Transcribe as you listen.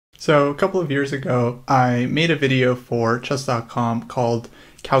So a couple of years ago, I made a video for chess.com called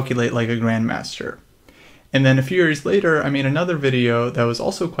Calculate Like a Grandmaster. And then a few years later, I made another video that was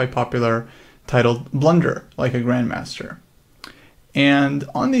also quite popular titled Blunder Like a Grandmaster. And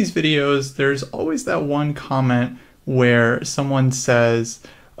on these videos, there's always that one comment where someone says,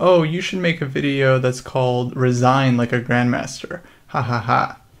 oh, you should make a video that's called Resign Like a Grandmaster. Ha ha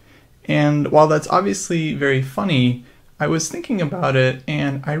ha. And while that's obviously very funny, I was thinking about it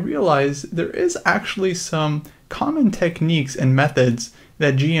and I realized there is actually some common techniques and methods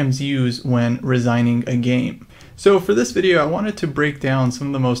that GMs use when resigning a game. So for this video, I wanted to break down some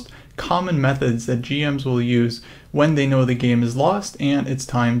of the most common methods that GMs will use when they know the game is lost and it's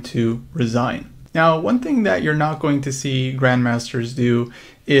time to resign. Now, one thing that you're not going to see Grandmasters do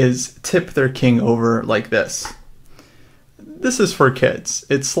is tip their king over like this. This is for kids.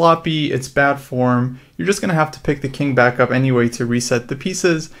 It's sloppy, it's bad form. You're just going to have to pick the king back up anyway to reset the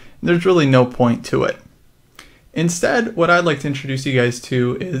pieces. There's really no point to it. Instead, what I'd like to introduce you guys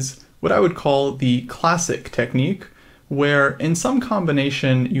to is what I would call the classic technique, where in some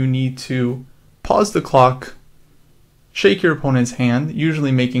combination you need to pause the clock, shake your opponent's hand,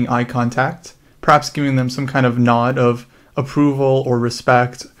 usually making eye contact, perhaps giving them some kind of nod of approval or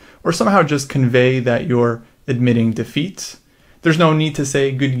respect, or somehow just convey that you're admitting defeat. There's no need to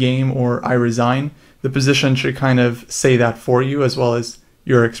say good game or I resign. The position should kind of say that for you as well as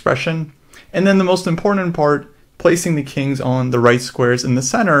your expression. And then the most important part, placing the kings on the right squares in the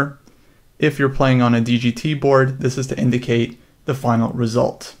center. If you're playing on a DGT board, this is to indicate the final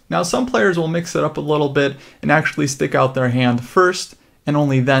result. Now, some players will mix it up a little bit and actually stick out their hand first and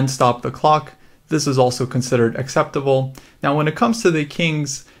only then stop the clock. This is also considered acceptable. Now, when it comes to the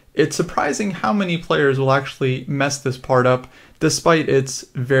kings, it's surprising how many players will actually mess this part up despite its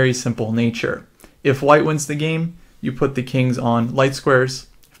very simple nature. If white wins the game, you put the kings on light squares.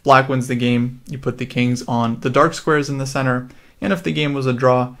 If black wins the game, you put the kings on the dark squares in the center. And if the game was a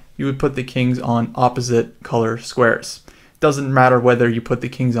draw, you would put the kings on opposite color squares. Doesn't matter whether you put the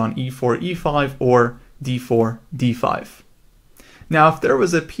kings on e4, e5 or d4, d5. Now, if there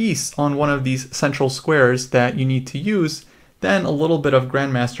was a piece on one of these central squares that you need to use, then a little bit of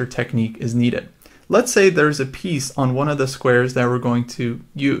Grandmaster technique is needed. Let's say there's a piece on one of the squares that we're going to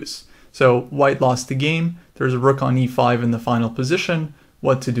use. So white lost the game, there's a rook on e5 in the final position.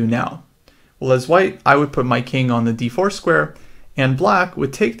 What to do now? Well, as white, I would put my king on the d4 square, and black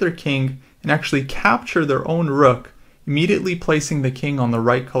would take their king and actually capture their own rook, immediately placing the king on the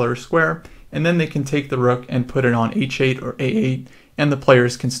right color square, and then they can take the rook and put it on h8 or a8, and the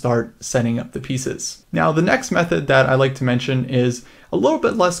players can start setting up the pieces. Now, the next method that I like to mention is a little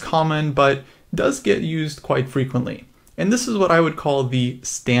bit less common, but does get used quite frequently. And this is what I would call the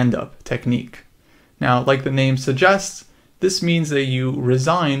stand-up technique. Now, like the name suggests, this means that you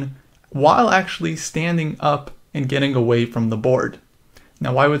resign while actually standing up and getting away from the board.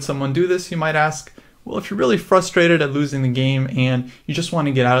 Now, why would someone do this, you might ask? Well, if you're really frustrated at losing the game and you just want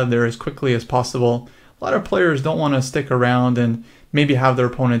to get out of there as quickly as possible, a lot of players don't want to stick around and maybe have their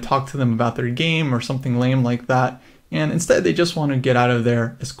opponent talk to them about their game or something lame like that, and instead they just want to get out of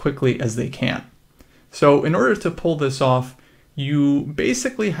there as quickly as they can. So in order to pull this off, you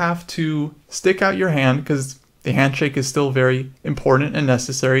basically have to stick out your hand, because the handshake is still very important and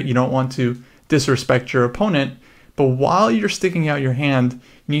necessary. You don't want to disrespect your opponent, but while you're sticking out your hand, you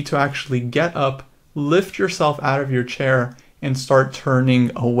need to actually get up, lift yourself out of your chair, and start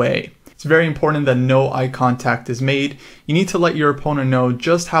turning away. It's very important that no eye contact is made. You need to let your opponent know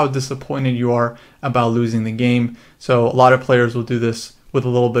just how disappointed you are about losing the game. So a lot of players will do this with a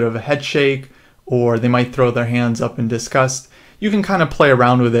little bit of a head shake, or they might throw their hands up in disgust. You can kind of play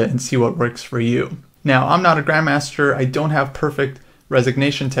around with it and see what works for you. Now, I'm not a Grandmaster. I don't have perfect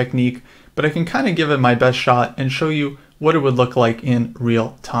resignation technique, but I can kind of give it my best shot and show you what it would look like in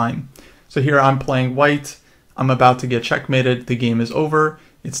real time. So here I'm playing white. I'm about to get checkmated. The game is over.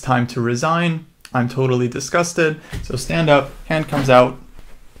 It's time to resign. I'm totally disgusted. So stand up, hand comes out.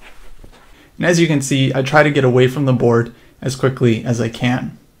 And as you can see, I try to get away from the board as quickly as I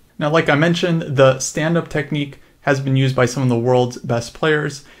can. Now, like I mentioned, the stand-up technique has been used by some of the world's best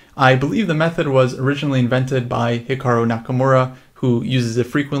players. I believe the method was originally invented by Hikaru Nakamura, who uses it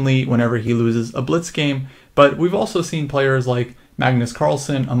frequently whenever he loses a blitz game. But we've also seen players like Magnus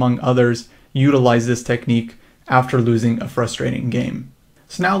Carlsen, among others, utilize this technique after losing a frustrating game.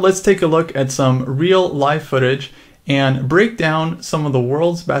 So now let's take a look at some real live footage and break down some of the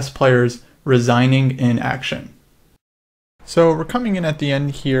world's best players resigning in action. So we're coming in at the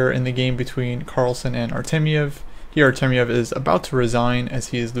end here in the game between Carlsen and Artemiev, Here Artemiev is about to resign as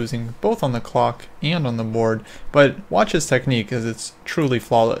he is losing both on the clock and on the board, but watch his technique as it's truly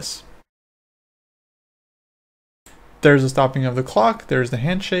flawless. There's the stopping of the clock, there's the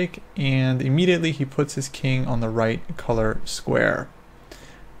handshake, and immediately he puts his king on the right color square.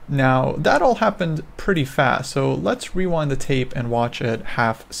 Now that all happened pretty fast, so let's rewind the tape and watch at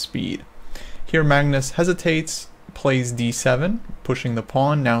half speed. Here Magnus hesitates, plays d7, pushing the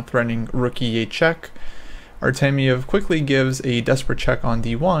pawn, now threatening rook e8 check. Artemiev quickly gives a desperate check on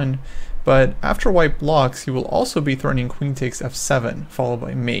d1, but after white blocks, he will also be threatening queen takes f7, followed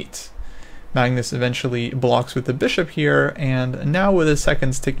by mate. Magnus eventually blocks with the bishop here, and now with his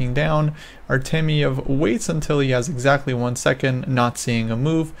seconds ticking down, Artemiev waits until he has exactly 1 second, not seeing a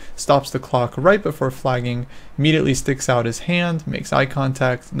move, stops the clock right before flagging, immediately sticks out his hand, makes eye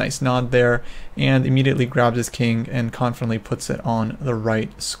contact, nice nod there, and immediately grabs his king and confidently puts it on the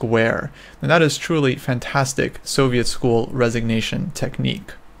right square. And that is truly fantastic Soviet school resignation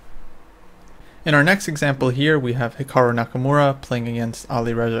technique. In our next example here, we have Hikaru Nakamura playing against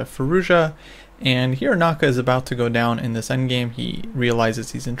Alireza Firouzja, and here Naka is about to go down in this endgame. He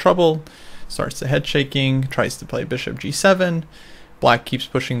realizes he's in trouble, starts the head shaking, tries to play bishop g7, black keeps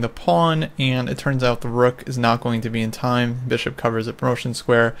pushing the pawn, and it turns out the rook is not going to be in time. Bishop covers a promotion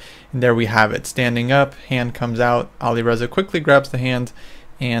square, and there we have it. Standing up, hand comes out, Alireza quickly grabs the hand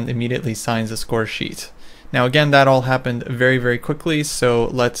and immediately signs the score sheet. Now again, that all happened very, very quickly, so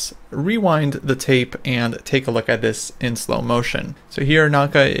let's rewind the tape and take a look at this in slow motion. So here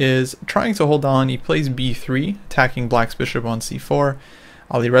Naka is trying to hold on. He plays b3, attacking black's bishop on c4.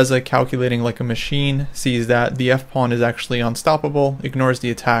 Alireza, calculating like a machine, sees that the f-pawn is actually unstoppable, ignores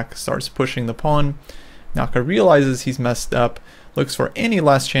the attack, starts pushing the pawn. Naka realizes he's messed up, looks for any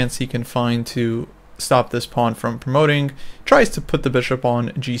last chance he can find to stop this pawn from promoting, tries to put the bishop on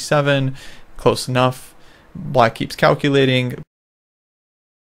g7, close enough. Black keeps calculating,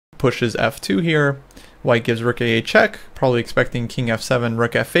 pushes f2 here. White gives rook a8 check, probably expecting king f7,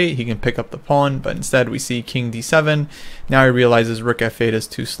 rook f8. He can pick up the pawn, but instead we see king d7. Now he realizes rook f8 is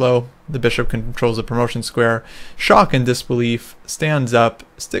too slow. The bishop controls the promotion square. Shock and disbelief, stands up,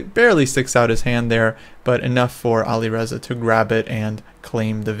 barely sticks out his hand there, but enough for Alireza to grab it and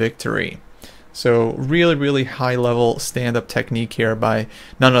claim the victory. So really, really high level stand-up technique here by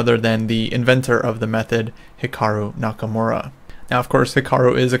none other than the inventor of the method, Hikaru Nakamura. Now, of course,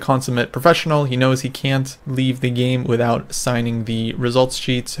 Hikaru is a consummate professional. He knows he can't leave the game without signing the results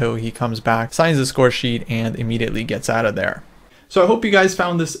sheet, so he comes back, signs the score sheet, and immediately gets out of there. So I hope you guys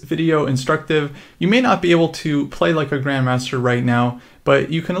found this video instructive. You may not be able to play like a Grandmaster right now,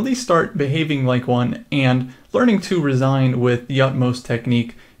 but you can at least start behaving like one, and learning to resign with the utmost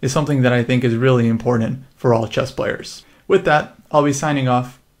technique is something that I think is really important for all chess players. With that, I'll be signing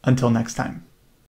off. Until next time.